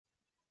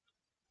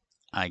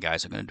Hi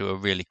guys, I'm going to do a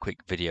really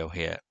quick video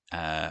here.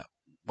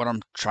 What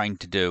I'm trying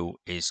to do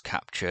is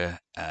capture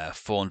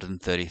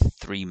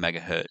 433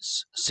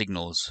 megahertz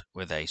signals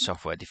with a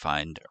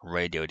software-defined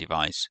radio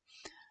device.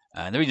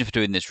 And the reason for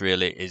doing this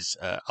really is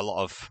a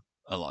lot of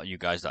you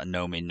guys that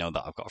know me know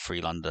that I've got a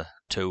Freelander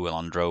 2, a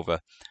Land Rover.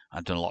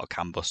 I've done a lot of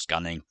CAN bus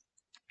scanning.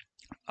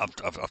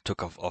 I've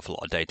took off a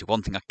lot of data.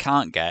 One thing I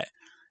can't get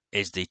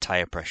is the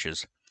tire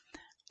pressures,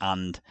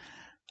 and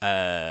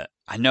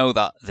I know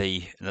that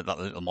that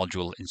little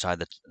module inside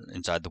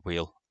the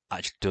wheel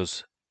actually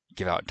does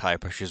give out tire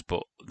pressures,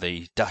 but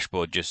the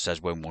dashboard just says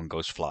when one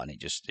goes flat, and it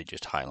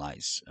just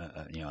highlights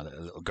a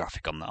little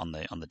graphic on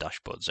the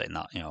dashboard saying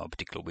that a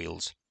particular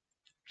wheel's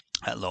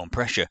at low on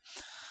pressure.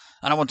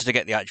 And I wanted to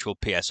get the actual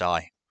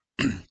PSI,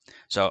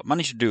 so I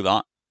managed to do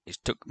that. It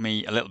took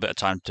me a little bit of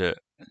time to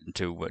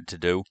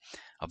do.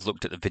 I've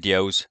looked at the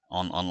videos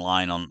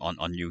online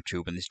on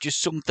YouTube, and there's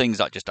just some things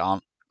that just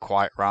aren't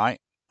quite right.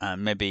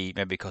 Maybe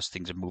because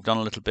things have moved on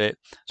a little bit.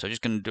 So I'm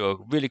just going to do a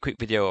really quick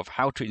video of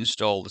how to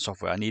install the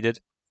software I needed,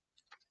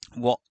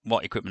 what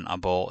equipment I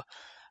bought,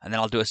 and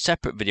then I'll do a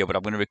separate video, but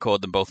I'm going to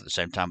record them both at the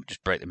same time, but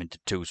just break them into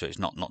two, so it's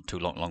not too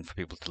long for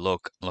people to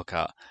look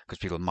at, because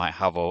people might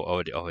have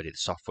already the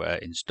software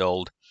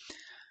installed.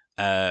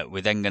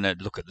 We're then going to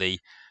look at the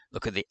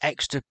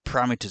extra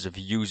parameters of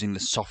using the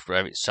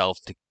software itself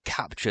to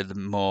capture the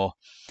more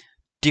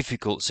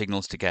difficult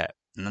signals to get.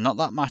 And not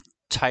that my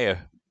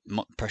tire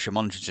pressure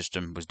monitoring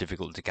system was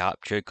difficult to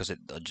capture, because I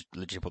just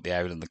literally put the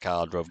air in the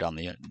car, drove down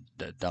the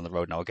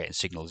road, and I was getting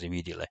signals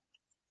immediately.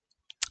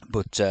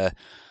 But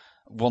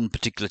one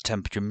particular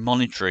temperature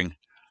monitoring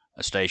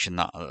station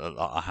that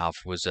I have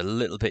was a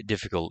little bit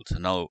difficult.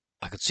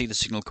 I could see the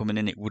signal coming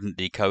in, it wouldn't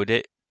decode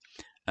it.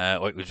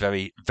 Or it was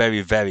very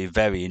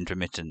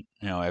intermittent.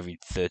 Every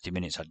 30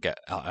 minutes I'd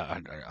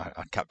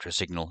capture a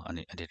signal and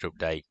it'd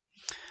update.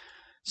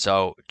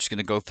 So just going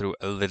to go through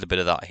a little bit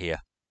of that here.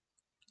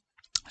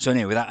 So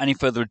anyway, without any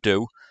further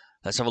ado,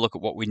 let's have a look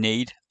at what we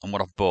need and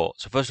what I've bought.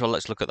 So first of all,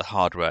 let's look at the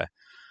hardware.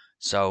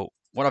 So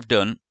what I've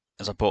done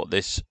is I bought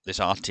this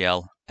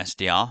RTL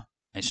SDR.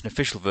 It's an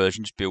official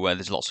version, just be aware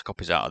there's lots of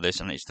copies out of this,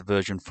 and it's the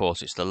version 4,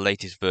 so it's the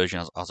latest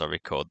version as I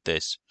record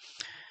this.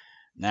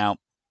 Now,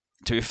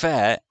 to be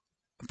fair,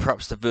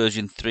 perhaps the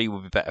version 3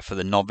 would be better for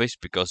the novice,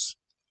 because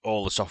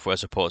all the software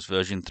supports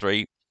version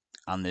 3,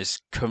 and there's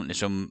currently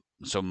some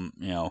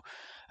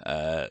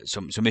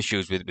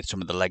issues with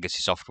some of the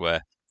legacy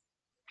software.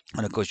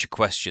 And of course, you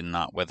question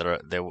that whether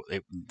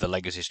the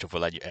legacy stuff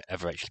will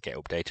ever actually get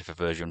updated for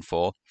version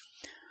 4.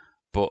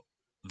 But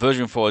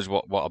version 4 is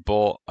what I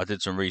bought. I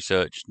did some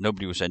research.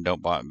 Nobody was saying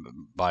don't buy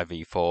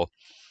V4,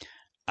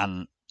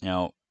 and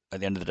at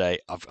the end of the day,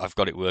 I've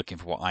got it working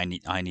for what I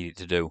need it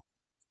to do.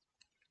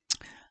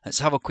 Let's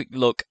have a quick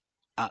look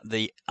at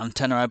the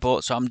antenna I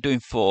bought. So I'm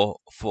doing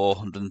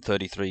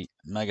 433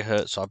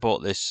 megahertz. So I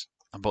bought this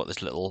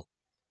little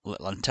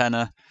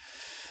antenna.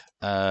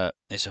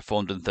 It's a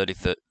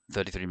 433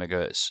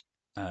 megahertz,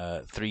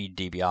 3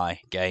 dBi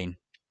gain,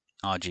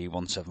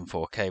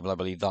 RG174 cable. I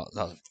believe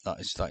that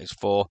is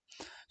for.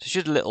 So it's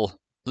just a little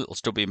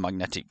stubby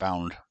magnetic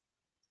bound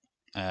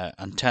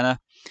antenna.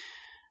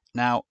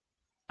 Now,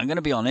 I'm going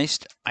to be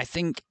honest. I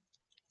think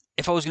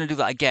if I was going to do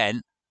that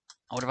again,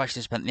 I would have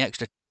actually spent the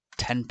extra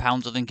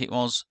 £10, I think it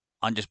was,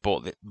 and just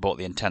bought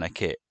the antenna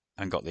kit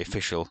and got the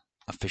official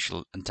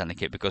antenna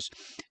kit, because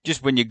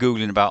just when you're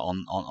googling about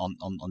on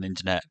the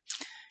internet,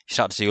 you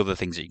start to see other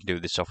things that you can do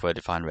with this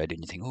software-defined radio,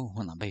 and you think, oh,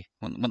 wouldn't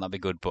that be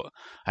good? But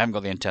I haven't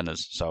got the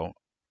antennas, so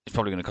it's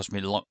probably going to cost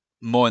me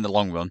more in the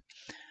long run.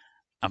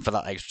 And for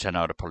that extra £10,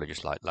 I would probably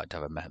just like to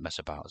have a mess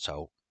about.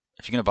 So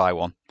if you're going to buy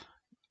one,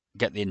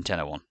 get the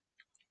antenna one.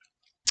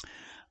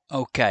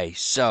 Okay,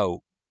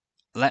 so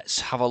let's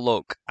have a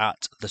look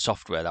at the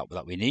software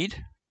that we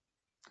need.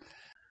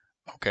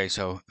 Okay,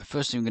 so the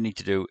first thing we're going to need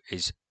to do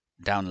is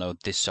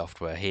download this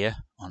software here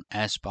on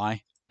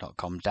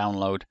airspy.com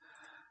download.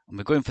 And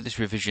we're going for this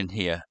revision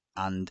here,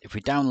 and if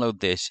we download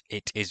this,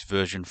 it is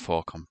version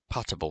 4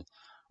 compatible,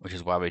 which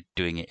is why we're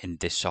doing it in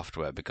this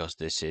software, because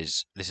this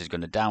is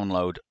going to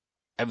download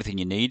everything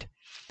you need.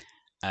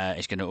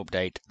 It's going to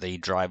update the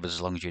drivers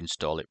as long as you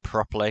install it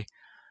properly.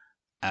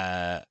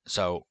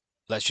 So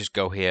let's just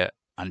go here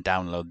and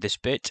download this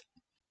bit.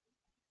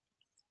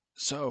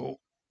 So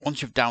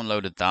once you've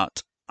downloaded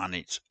that and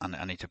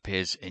it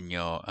appears in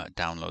your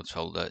downloads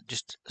folder,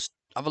 just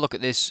have a look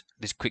at this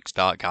quick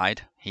start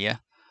guide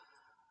here.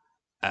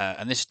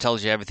 And this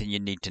tells you everything you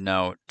need to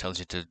know. It tells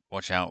you to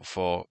watch out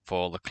for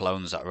the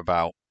clones that are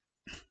about.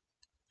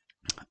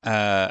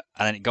 And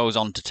then it goes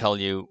on to tell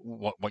you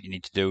what you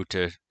need to do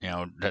to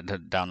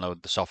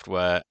download the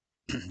software,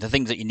 the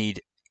things that you need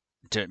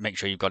to make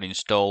sure you've got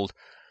installed.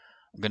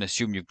 I'm going to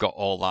assume you've got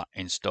all that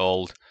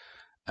installed.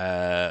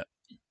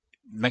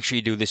 Make sure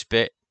you do this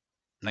bit.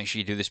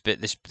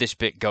 This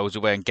bit goes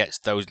away and gets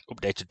those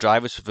updated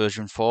drivers for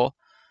version 4.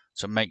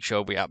 So make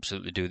sure we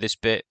absolutely do this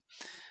bit.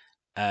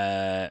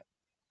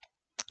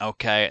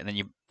 Okay, and then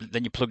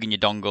you plug in your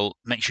dongle.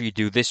 Make sure you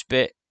do this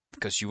bit,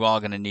 because you are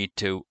going to need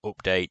to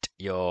update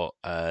your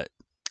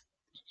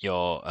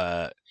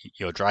your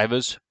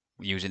drivers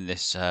using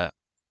this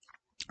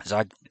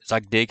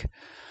Zagdig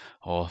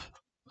or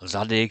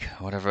Zadig,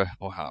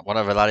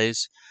 whatever that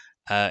is.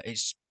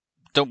 It's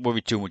Don't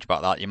worry too much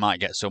about that. You might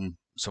get some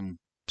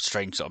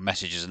strange sort of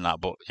messages and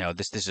that, but you know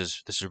this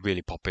is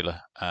really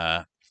popular.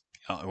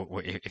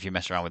 If you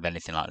mess around with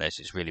anything like this,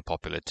 it's really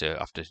popular to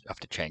have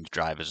to change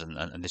drivers,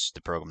 and this is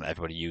the program that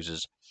everybody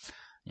uses.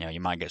 You know,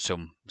 you might get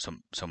some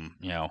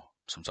you know,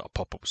 some sort of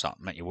pop-ups that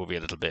make you worry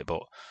a little bit,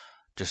 but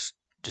just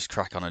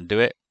crack on and do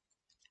it.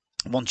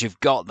 Once you've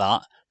got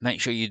that,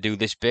 make sure you do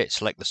this bit,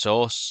 select the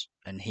source,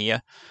 and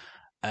here.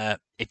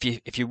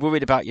 If you're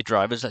worried about your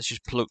drivers, let's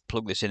just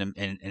plug this in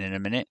a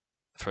minute.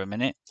 For a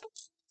minute,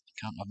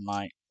 can't have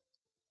my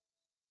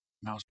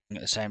mouse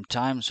at the same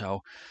time,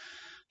 so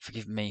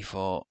forgive me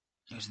for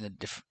using the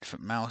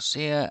different mouse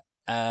here.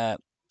 I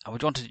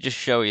would want to just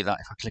show you that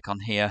if I click on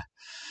here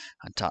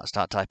and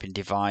start typing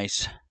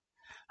device,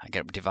 I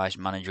get a device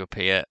manager up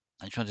here.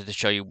 I just wanted to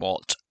show you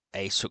what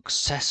a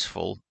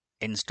successful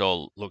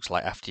install looks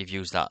like after you've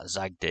used that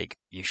Zagdig.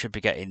 You should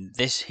be getting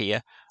this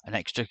here, an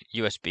extra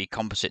USB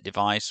composite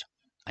device,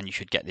 and you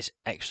should get this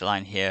extra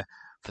line here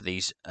for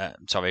these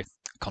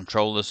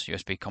controllers,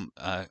 USB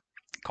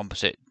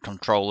composite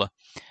controller,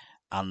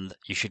 and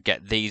you should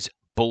get these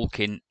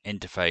bulk-in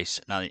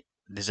interface. Now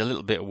there's a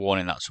little bit of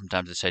warning that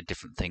sometimes they say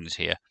different things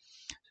here.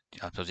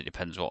 I suppose it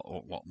depends what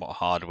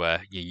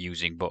hardware you're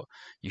using, but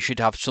you should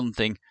have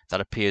something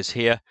that appears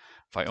here.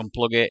 If I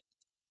unplug it,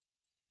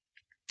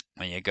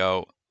 there you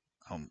go,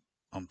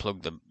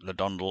 unplug the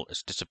dongle,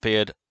 it's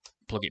disappeared,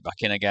 plug it back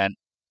in again,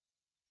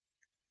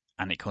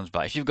 and it comes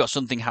back. If you've got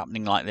something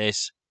happening like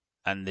this,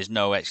 and there's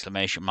no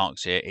exclamation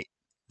marks here,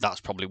 that's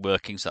probably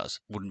working, so that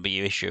wouldn't be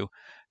your issue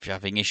if you're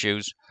having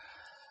issues.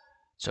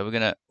 So we're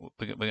gonna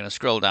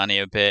scroll down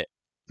here a bit,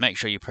 make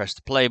sure you press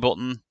the play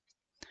button,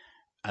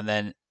 and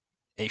then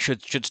it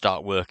should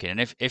start working.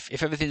 And if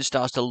everything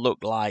starts to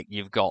look like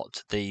you've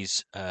got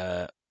these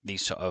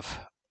sort of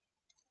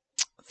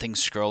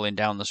things scrolling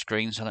down the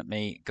screen, so let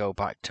me go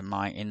back to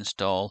my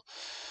install.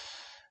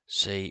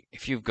 See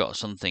if you've got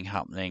something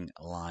happening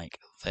like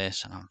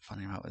this, and I'm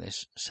finding out with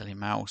this silly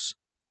mouse.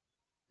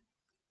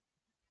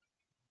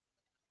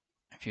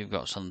 If you've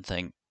got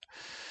something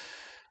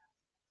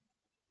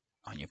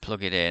and you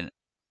plug it in,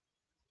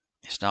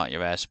 you start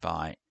your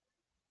AirSpy,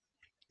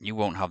 you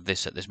won't have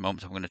this at this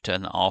moment, so I'm going to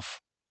turn that off.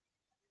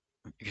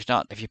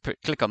 If you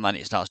click on that,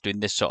 it starts doing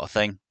this sort of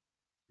thing,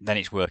 then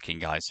it's working,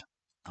 guys.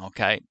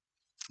 Okay,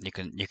 you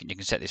can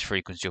set this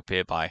frequency up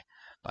here by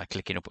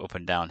clicking up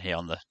and down here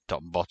on the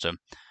top and bottom.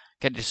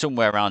 Get it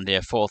somewhere around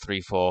here,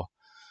 434.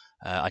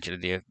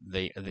 Actually,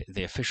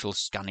 the official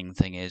scanning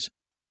thing is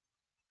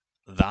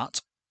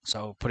that.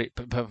 So put it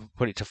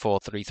to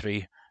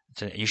 433.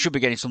 You should be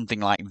getting something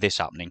like this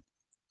happening.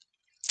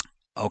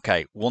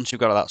 Okay, once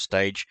you've got to that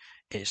stage,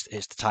 it's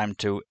the time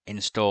to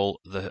install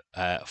the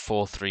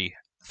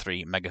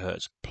 433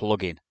 megahertz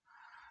plugin.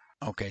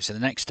 Okay, so the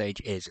next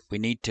stage is we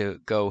need to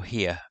go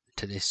here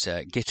to this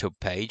GitHub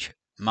page,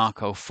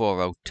 Marco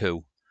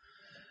 402,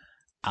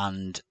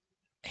 and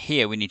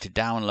here we need to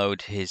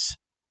download his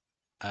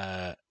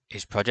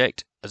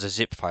project as a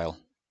zip file.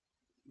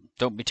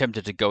 Don't be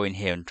tempted to go in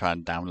here and try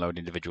and download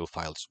individual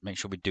files. Make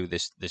sure we do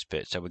this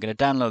bit. So we're going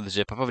to download the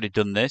zip. I've already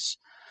done this.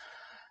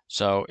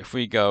 So if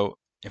we go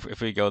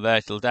there,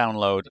 it'll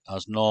download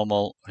as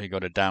normal. We go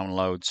to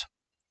downloads.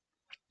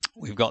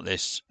 We've got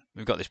this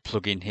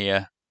plugin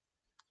here,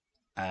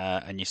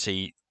 and you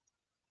see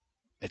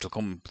it'll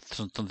come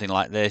something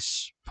like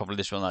this. Probably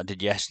this one that I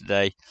did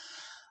yesterday.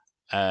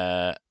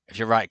 If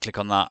you right click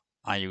on that,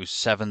 I use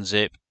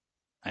 7-zip,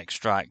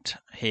 extract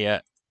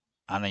here,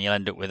 and then you'll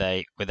end up with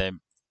a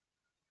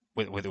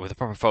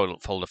proper folder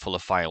full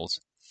of files.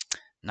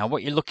 Now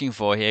what you're looking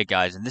for here,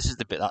 guys, and this is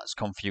the bit that's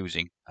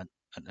confusing, and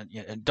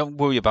don't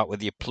worry about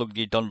whether you plug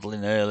your dongle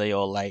in early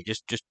or late.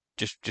 Just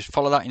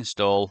follow that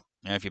install.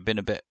 You know, if you've been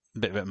a bit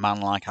of a man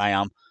like I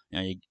am,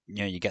 you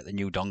get the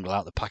new dongle out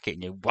of the packet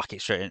and you whack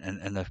it straight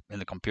in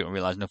the computer and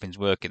realize nothing's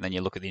working. Then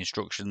you look at the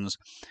instructions,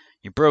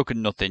 you've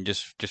broken nothing.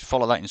 Just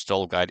follow that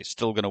install guide. It's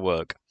still going to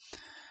work.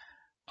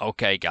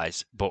 Okay,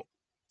 guys, but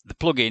the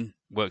plugin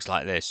works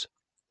like this.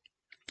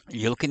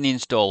 You look in the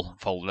install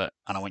folder,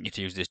 and I want you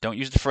to use this. Don't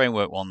use the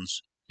framework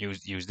ones.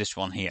 Use this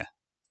one here.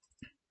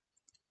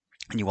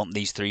 And you want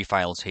these 3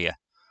 files here.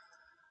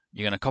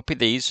 You're going to copy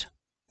these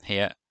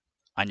here,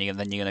 and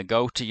then you're going to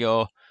go to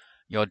your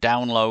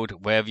download,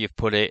 wherever you've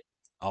put it,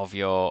 of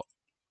your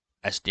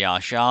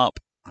SDRSharp,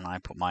 and I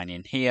put mine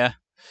in here,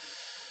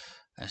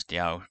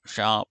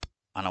 SDRSharp,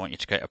 and I want you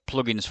to create a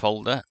plugins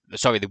folder.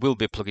 Sorry, there will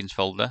be a plugins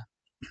folder.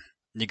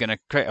 You're going to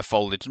create a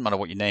folder. It doesn't matter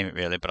what you name it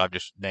really, but I've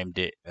just named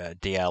it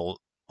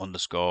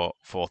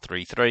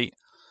DL_433,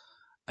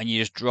 and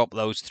you just drop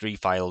those 3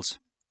 files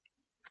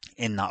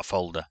in that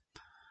folder.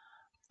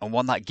 And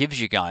what that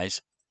gives you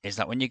guys is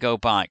that when you go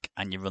back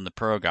and you run the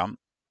program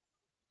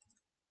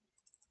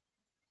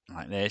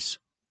like this,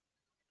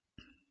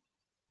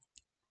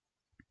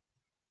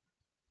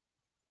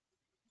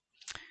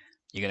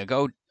 you're going to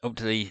go up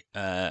to the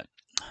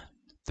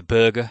the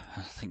burger,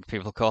 I think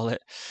people call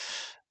it.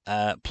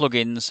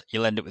 Plugins,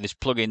 you'll end up with this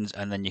plugins,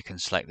 and then you can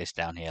select this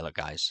down here. Look,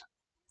 guys,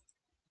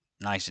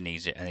 nice and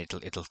easy, and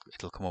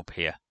it'll come up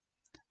here.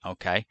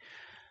 Okay,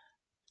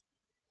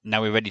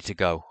 now we're ready to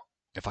go.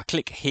 If I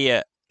click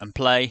here and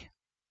play,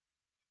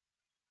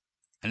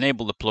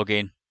 enable the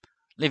plugin,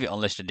 leave it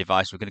on listed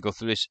device. We're going to go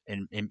through this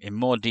in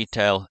more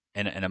detail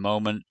in a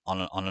moment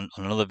on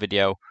another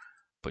video,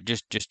 but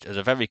just as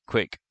a very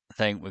quick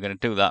thing, we're going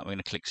to do that. We're going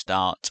to click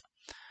start.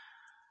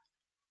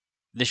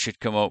 This should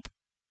come up,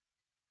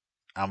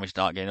 and we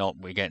start getting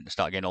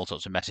all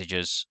sorts of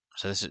messages.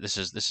 So this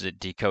is it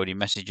decoding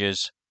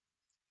messages,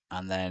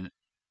 and then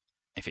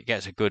if it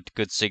gets a good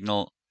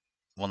signal,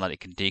 one that it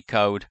can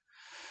decode,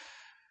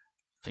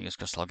 fingers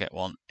crossed I'll get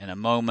one in a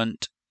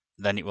moment,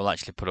 then it will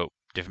actually put up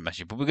different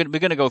messages. But we're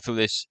gonna go through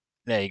this.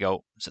 There you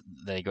go. So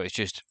there you go. It's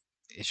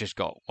just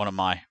got one of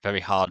my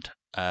very hard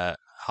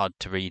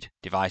to read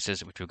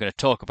devices, which we're going to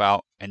talk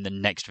about in the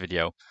next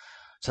video.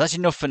 So that's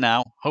enough for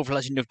now. Hopefully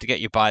that's enough to get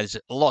you by. There's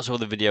lots of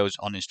other videos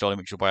on installing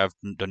Mixture, but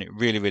I've done it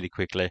really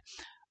quickly.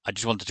 I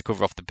just wanted to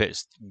cover off the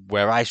bits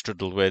where I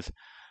struggled with,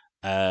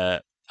 and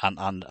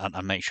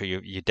make sure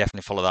you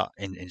definitely follow that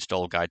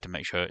install guide to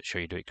make sure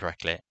you do it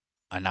correctly.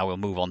 And now we'll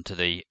move on to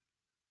the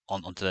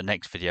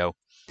next video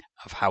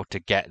of how to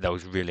get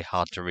those really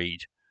hard to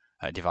read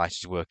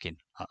devices working,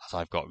 as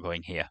I've got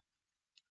going here.